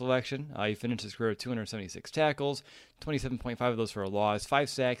All-America selection. He finished his career with 276 tackles, 27.5 of those for a loss, 5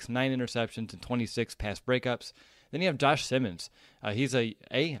 sacks, 9 interceptions, and 26 pass breakups. Then you have Josh Simmons. He's an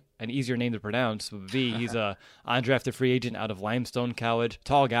easier name to pronounce. B, he's a undrafted free agent out of Limestone College.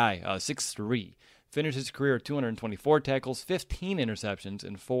 Tall guy, 6'3". Finished his career with 224 tackles, 15 interceptions,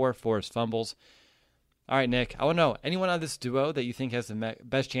 and 4 forced fumbles. All right, Nick, I want to know, anyone on this duo that you think has the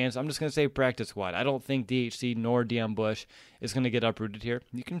best chance? I'm just going to say practice squad. I don't think DHC nor Deion Bush is going to get uprooted here.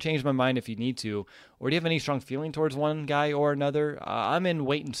 You can change my mind if you need to. Or do you have any strong feeling towards one guy or another? I'm in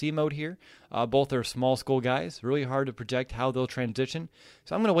wait-and-see mode here. Both are small school guys. Really hard to project how they'll transition.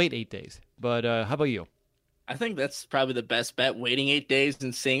 So I'm going to wait 8 days. But how about you? I think that's probably the best bet, waiting 8 days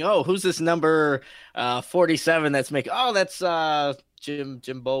and seeing, who's this number 47 that's making, that's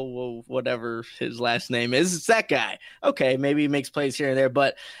Jimbo, whatever his last name is. It's that guy. Okay, maybe he makes plays here and there.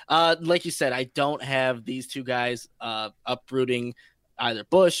 But like you said, I don't have these 2 guys uprooting either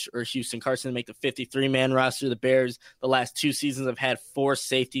Bush or Houston Carson to make the 53-man roster. The Bears, the last 2 seasons, have had 4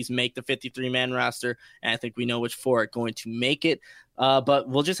 safeties make the 53-man roster, and I think we know which 4 are going to make it. But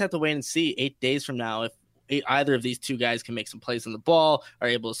we'll just have to wait and see 8 days from now if either of these 2 guys can make some plays on the ball, are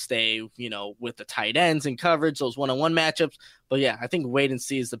able to stay, with the tight ends and coverage, those one-on-one matchups. But yeah, I think wait and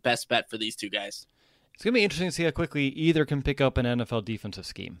see is the best bet for these 2 guys. It's going to be interesting to see how quickly either can pick up an NFL defensive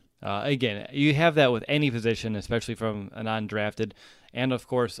scheme. Again, you have that with any position, especially from an undrafted and, of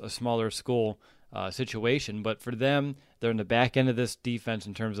course, a smaller school situation. But for them, they're in the back end of this defense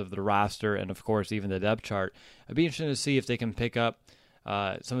in terms of the roster and, of course, even the depth chart. It'd be interesting to see if they can pick up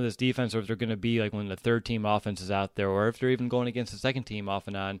some of this defense, or if they're going to be like when the 3rd-team offense is out there, or if they're even going against the 2nd team off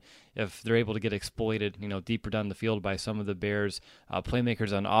and on, if they're able to get exploited, deeper down the field by some of the Bears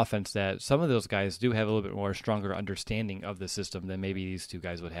playmakers on offense, that some of those guys do have a little bit more stronger understanding of the system than maybe these 2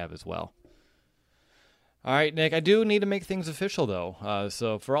 guys would have as well. All right, Nick, I do need to make things official, though.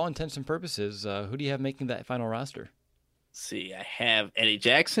 So for all intents and purposes, who do you have making that final roster? Let's see, I have Eddie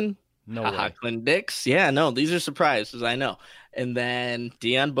Jackson. No Ha Ha Clinton-Dix. Yeah, no, these are surprises, I know. And then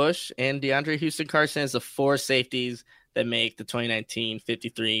Deion Bush and DeAndre Houston Carson as the 4 safeties that make the 2019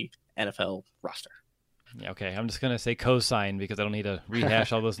 53 NFL roster. Okay, I'm just going to say cosign because I don't need to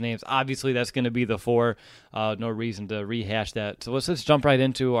rehash all those names. Obviously, that's going to be the 4. No reason to rehash that. So let's just jump right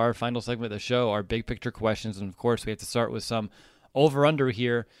into our final segment of the show, our big picture questions. And, of course, we have to start with some over-under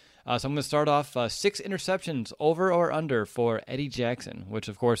here. So I'm going to start off 6 interceptions, over or under, for Eddie Jackson, which,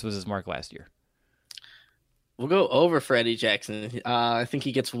 of course, was his mark last year. We'll go over for Eddie Jackson. I think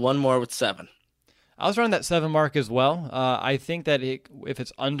he gets 1 more with 7. I was around that 7 mark as well. I think that if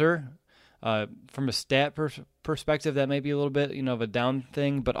it's under, from a stat perspective, that may be a little bit of a down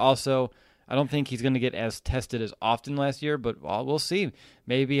thing, but also I don't think he's going to get as tested as often last year, but we'll see.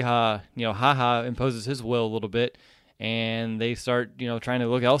 Maybe Ha Ha imposes his will a little bit, and they start, trying to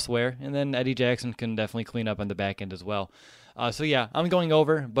look elsewhere, and then Eddie Jackson can definitely clean up on the back end as well. So, yeah, I'm going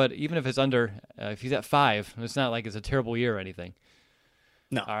over, but even if it's under, if he's at 5, it's not like it's a terrible year or anything.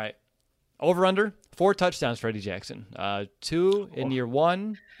 No. All right. Over under, 4 touchdowns for Eddie Jackson. 2 in year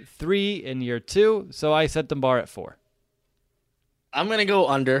 1, 3 in year 2, so I set the bar at 4. I'm going to go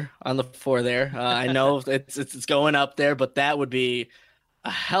under on the 4 there. I know it's going up there, but that would be a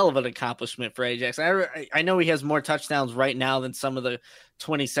hell of an accomplishment for Eddie Jackson. I know he has more touchdowns right now than some of the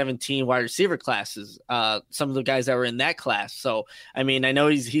 2017 wide receiver classes, some of the guys that were in that class. So, I mean, I know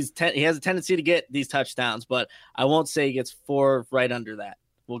he has a tendency to get these touchdowns, but I won't say he gets 4 right under that.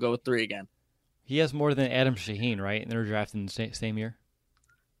 We'll go with 3 again. He has more than Adam Shaheen, right? And they're drafted in the same year.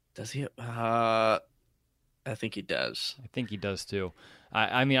 Does he? I think he does. I think he does too.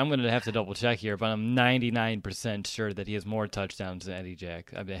 I mean, I'm going to have to double check here, but I'm 99% sure that he has more touchdowns than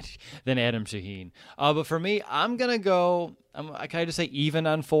than Adam Shaheen. But for me, I'm going to go. Can I just say even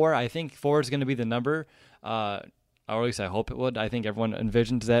on 4? I think 4 is going to be the number. Or at least I hope it would. I think everyone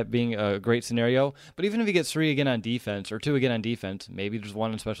envisions that being a great scenario. But even if he gets 3 again on defense, or 2 again on defense, maybe there's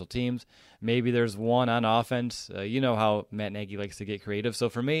 1 on special teams, maybe there's 1 on offense. You know how Matt Nagy likes to get creative. So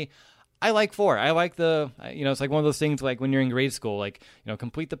for me, I like 4. I like it's like one of those things like when you're in grade school, like,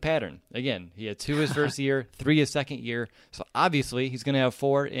 complete the pattern. Again, he had 2 his first year, 3 his second year. So obviously he's going to have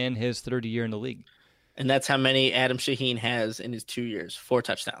 4 in his third year in the league. And that's how many Adam Shaheen has in his 2 years, 4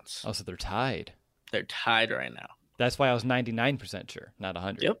 touchdowns. Oh, so they're tied. They're tied right now. That's why I was 99% sure, not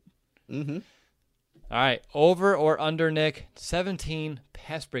 100. Yep. Mm-hmm. All right, over or under, Nick, 17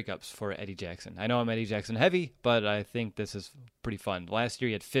 pass breakups for Eddie Jackson. I know I'm Eddie Jackson heavy, but I think this is pretty fun. Last year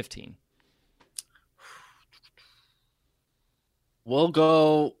he had 15. We'll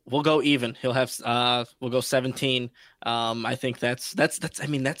go even. He'll have we'll go 17. I think that's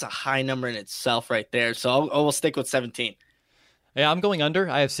a high number in itself right there. So we'll stick with 17. Yeah, I'm going under.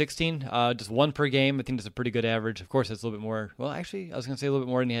 I have 16, just 1 per game. I think that's a pretty good average. Of course, that's a little bit more. Well, actually, I was going to say a little bit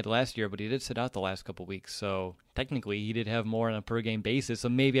more than he had last year, but he did sit out the last couple weeks. So technically, he did have more on a per game basis. So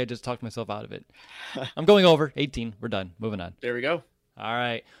maybe I just talked myself out of it. I'm going over 18. We're done. Moving on. There we go. All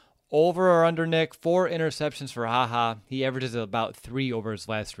right. Over or under, Nick, 4 interceptions for Ha Ha. He averages about 3 over his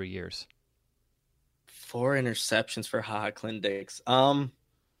last 3 years. 4 interceptions for Ha Ha Clinton-Dix. You're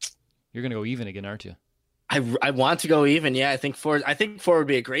going to go even again, aren't you? I want to go even. Yeah, I think 4 would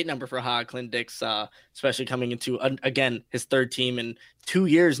be a great number for Ha Ha Clinton-Dix, especially coming into, again, his third team in 2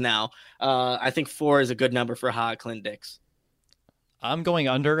 years now. I think 4 is a good number for Ha Ha Clinton-Dix. I'm going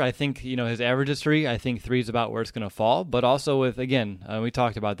under. I think, his average is 3. I think 3 is about where it's going to fall. But also with, again, we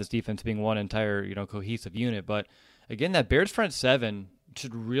talked about this defense being one entire, cohesive unit. But, again, that Bears front 7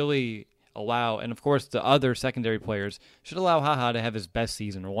 should really allow, and, of course, the other secondary players should allow Ha Ha to have his best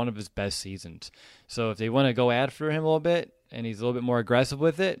season or one of his best seasons. So if they want to go after him a little bit and he's a little bit more aggressive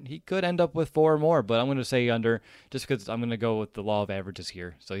with it, he could end up with 4 or more. But I'm going to say under just because I'm going to go with the law of averages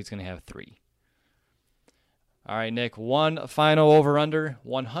here. So he's going to have 3. All right, Nick, one final over-under,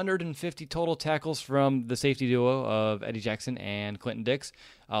 150 total tackles from the safety duo of Eddie Jackson and Clinton-Dix.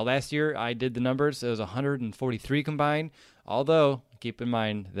 Last year, I did the numbers. It was 143 combined, although keep in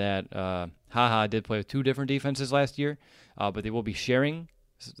mind that Ha Ha did play with 2 different defenses last year, but they will be sharing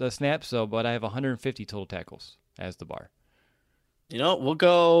the snaps, but I have 150 total tackles as the bar. We'll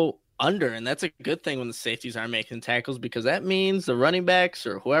go under, and that's a good thing when the safeties aren't making tackles because that means the running backs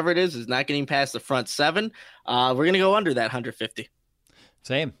or whoever it is not getting past the front 7. We're going to go under that 150.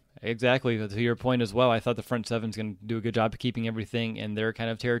 Same. Exactly. To your point as well, I thought the front 7 is going to do a good job of keeping everything in their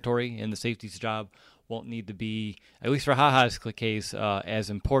kind of territory, and the safety's job won't need to be, at least for Ha Ha's case, as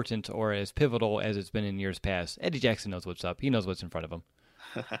important or as pivotal as it's been in years past. Eddie Jackson knows what's up. He knows what's in front of him.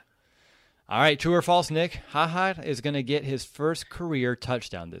 All right, true or false, Nick? Ha Ha is going to get his first career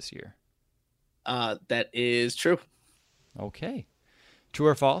touchdown this year. That is true. Okay. True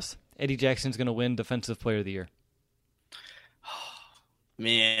or false? Eddie Jackson's going to win Defensive Player of the Year.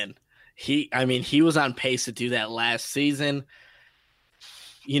 Man, he was on pace to do that last season.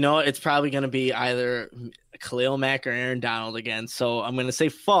 It's probably going to be either Khalil Mack or Aaron Donald again. So I'm going to say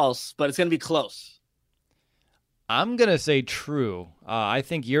false, but it's going to be close. I'm going to say true. I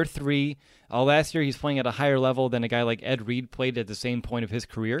think year 3, last year he's playing at a higher level than a guy like Ed Reed played at the same point of his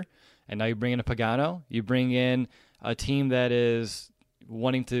career. And now you bring in a Pagano. You bring in a team that is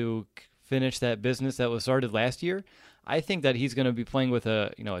wanting to finish that business that was started last year. I think that he's going to be playing with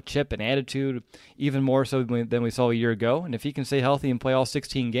a chip and attitude even more so than we saw a year ago. And if he can stay healthy and play all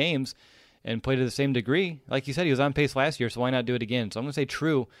 16 games and play to the same degree, like you said, he was on pace last year, so why not do it again? So I'm going to say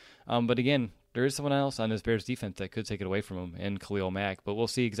true. But again, there is someone else on this Bears defense that could take it away from him in Khalil Mack. But we'll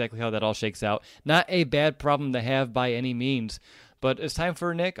see exactly how that all shakes out. Not a bad problem to have by any means. But it's time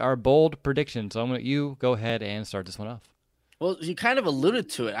for, Nick, our bold prediction. So I'm going to let you go ahead and start this one off. Well, you kind of alluded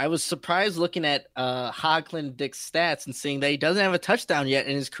to it. I was surprised looking at Ha Ha Clinton-Dix stats and seeing that he doesn't have a touchdown yet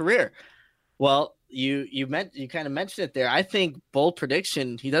in his career. Well, you kind of mentioned it there. I think bold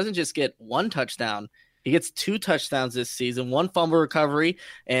prediction, he doesn't just get 1 touchdown. He gets 2 touchdowns this season, 1 fumble recovery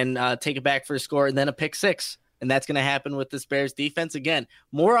and take it back for a score, and then a pick 6. And that's going to happen with this Bears defense. Again,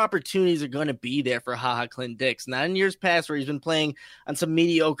 more opportunities are going to be there for Ha Ha Clinton-Dix. Not in years past where he's been playing on some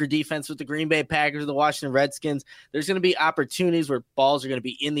mediocre defense with the Green Bay Packers or the Washington Redskins. There's going to be opportunities where balls are going to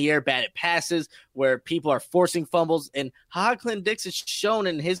be in the air, batted passes, where people are forcing fumbles. And Ha Ha Clinton-Dix has shown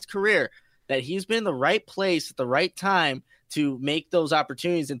in his career that he's been in the right place at the right time to make those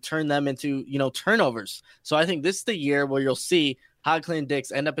opportunities and turn them into, turnovers. So I think this is the year where you'll see Ha Ha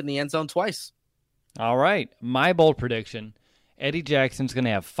Clinton-Dix end up in the end zone twice. All right. My bold prediction, Eddie Jackson's going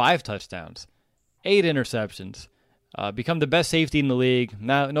to have 5 touchdowns, 8 interceptions, become the best safety in the league.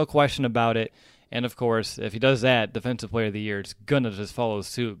 No question about it. And, of course, if he does that, Defensive Player of the Year, it's going to just follow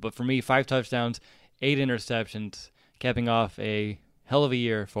suit. But for me, 5 touchdowns, 8 interceptions, capping off a hell of a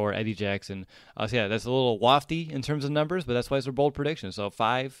year for Eddie Jackson. So, yeah, that's a little lofty in terms of numbers, but that's why it's a bold prediction. So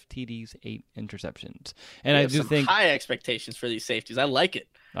 5 TDs, 8 interceptions. And I do think high expectations for these safeties. I like it.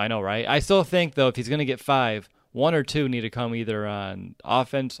 I know, right? I still think, though, if he's going to get 5, 1 or 2 need to come either on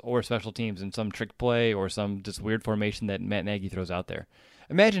offense or special teams in some trick play or some just weird formation that Matt Nagy throws out there.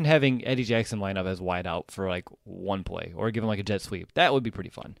 Imagine having Eddie Jackson line up as wide out for like 1 play or give him like a jet sweep. That would be pretty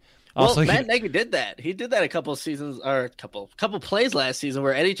fun. Also, Matt Nagy did that. He did that a couple of seasons or a couple plays last season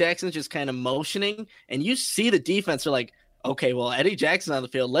where Eddie Jackson's just kind of motioning and you see the defense are like, okay, well, Eddie Jackson on the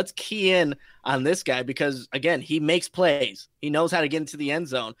field. Let's key in on this guy because, again, he makes plays. He knows how to get into the end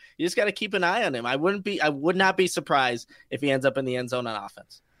zone. You just got to keep an eye on him. I would not be surprised if he ends up in the end zone on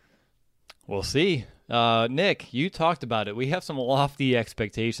offense. We'll see. Nick, you talked about it. We have some lofty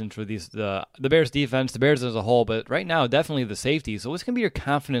expectations for the Bears defense, the Bears as a whole, but right now, definitely the safety. So what's going to be your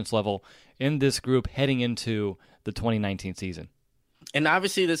confidence level in this group heading into the 2019 season? And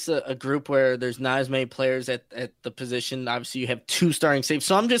obviously, this is a group where there's not as many players at the position. Obviously, you have 2 starting safeties.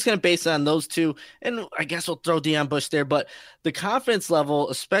 So I'm just going to base it on those 2. And I guess we'll throw Deion Bush there. But the confidence level,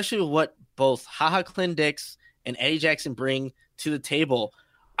 especially what both Ha Ha Clinton-Dix and Eddie Jackson bring to the table,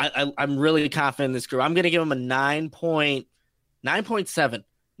 I'm really confident in this group. I'm going to give them a 9.7,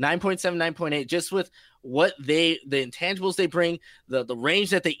 9.8, just with what the intangibles they bring, the range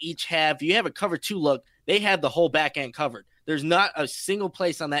that they each have. You have a cover 2 look. They have the whole back end covered. There's not a single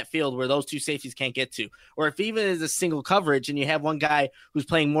place on that field where those 2 safeties can't get to. Or if even is a single coverage and you have one guy who's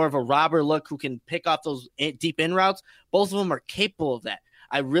playing more of a robber look who can pick off those deep in routes, both of them are capable of that.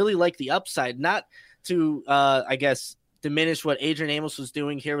 I really like the upside, not to, diminish what Adrian Amos was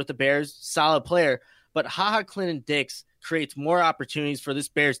doing here with the Bears. Solid player. But Ha Ha Clinton-Dix creates more opportunities for this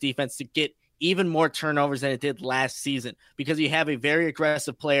Bears defense to get even more turnovers than it did last season because you have a very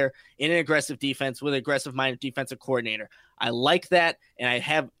aggressive player in an aggressive defense with an aggressive-minded defensive coordinator. I like that, and I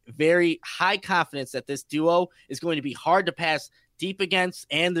have very high confidence that this duo is going to be hard to pass deep against,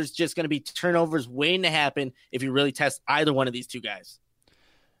 and there's just going to be turnovers waiting to happen if you really test either one of these 2 guys.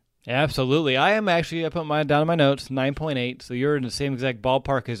 Absolutely. I put mine down in my notes, 9.8, so you're in the same exact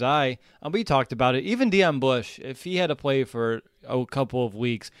ballpark as I. We talked about it. Even Deion Bush, if he had to play for a couple of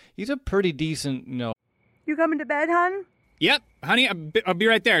weeks, he's a pretty decent, You coming to bed, hon? Yep, honey, I'll be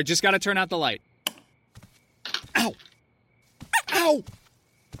right there. Just got to turn out the light. Ow! Ow!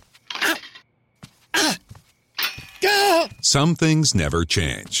 Ow! Ah! Gah! Some things never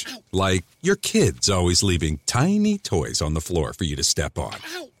change. Like your kids always leaving tiny toys on the floor for you to step on.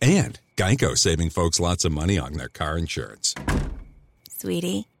 And Geico saving folks lots of money on their car insurance.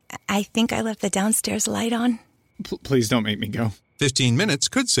 Sweetie, I think I left the downstairs light on. Please don't make me go. 15 minutes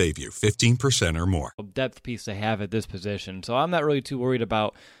could save you 15% or more. Depth piece to have at this position. So I'm not really too worried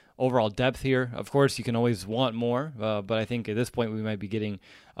about overall depth here. Of course, you can always want more, but I think at this point we might be getting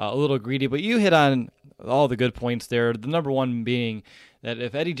a little greedy. But you hit on all the good points there. The number one being that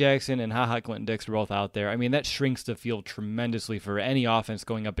if Eddie Jackson and Ha Ha Clinton-Dix are both out there, I mean, that shrinks the field tremendously for any offense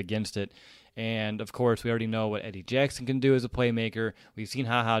going up against it. And, of course, we already know what Eddie Jackson can do as a playmaker. We've seen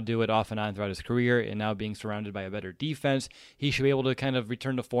Ha Ha do it off and on throughout his career, and now being surrounded by a better defense, he should be able to kind of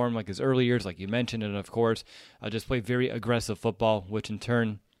return to form like his early years, like you mentioned, and, of course, just play very aggressive football, which in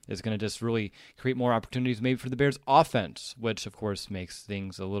turn is going to just really create more opportunities maybe for the Bears offense, which of course makes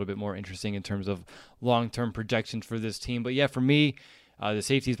things a little bit more interesting in terms of long-term projections for this team. But yeah, for me, the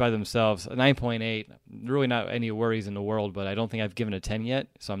safeties by themselves, a 9.8, really not any worries in the world, but I don't think I've given a 10 yet,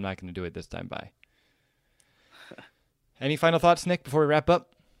 so I'm not going to do it this time by. Any final thoughts, Nick, before we wrap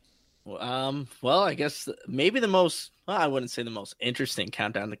up? Well, I guess maybe the most, I wouldn't say the most interesting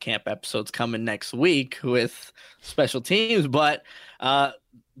countdown to camp episodes coming next week with special teams, but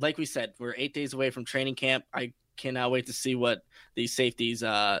like we said, we're 8 days away from training camp. I cannot wait to see what these safeties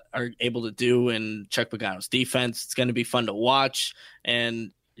are able to do in Chuck Pagano's defense. It's going to be fun to watch,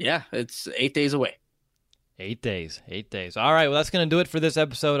 and yeah, it's 8 days away. 8 days. All right, well, that's going to do it for this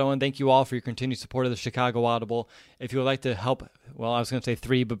episode. I want to thank you all for your continued support of the Chicago Audible. If you would like to help, well, I was going to say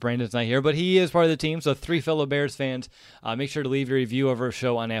 3, but Brandon's not here, but he is part of the team, so 3 fellow Bears fans, make sure to leave your review of our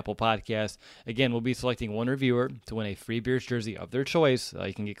show on Apple Podcasts. Again, we'll be selecting one reviewer to win a free Bears jersey of their choice.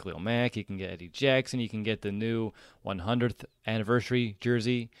 You can get Khalil Mack, you can get Eddie Jackson, you can get the new 100th anniversary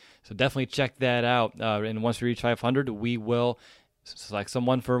jersey, so definitely check that out. And once we reach 500, we will select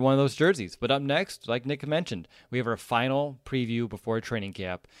someone for one of those jerseys. But up next, like Nick mentioned, we have our final preview before training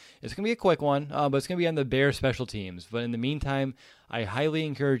camp. It's going to be a quick one, but it's going to be on the Bears special teams. But in the meantime, I highly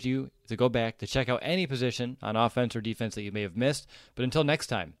encourage you to go back to check out any position on offense or defense that you may have missed. But until next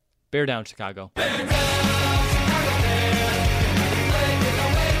time, bear down, Chicago. Bear down!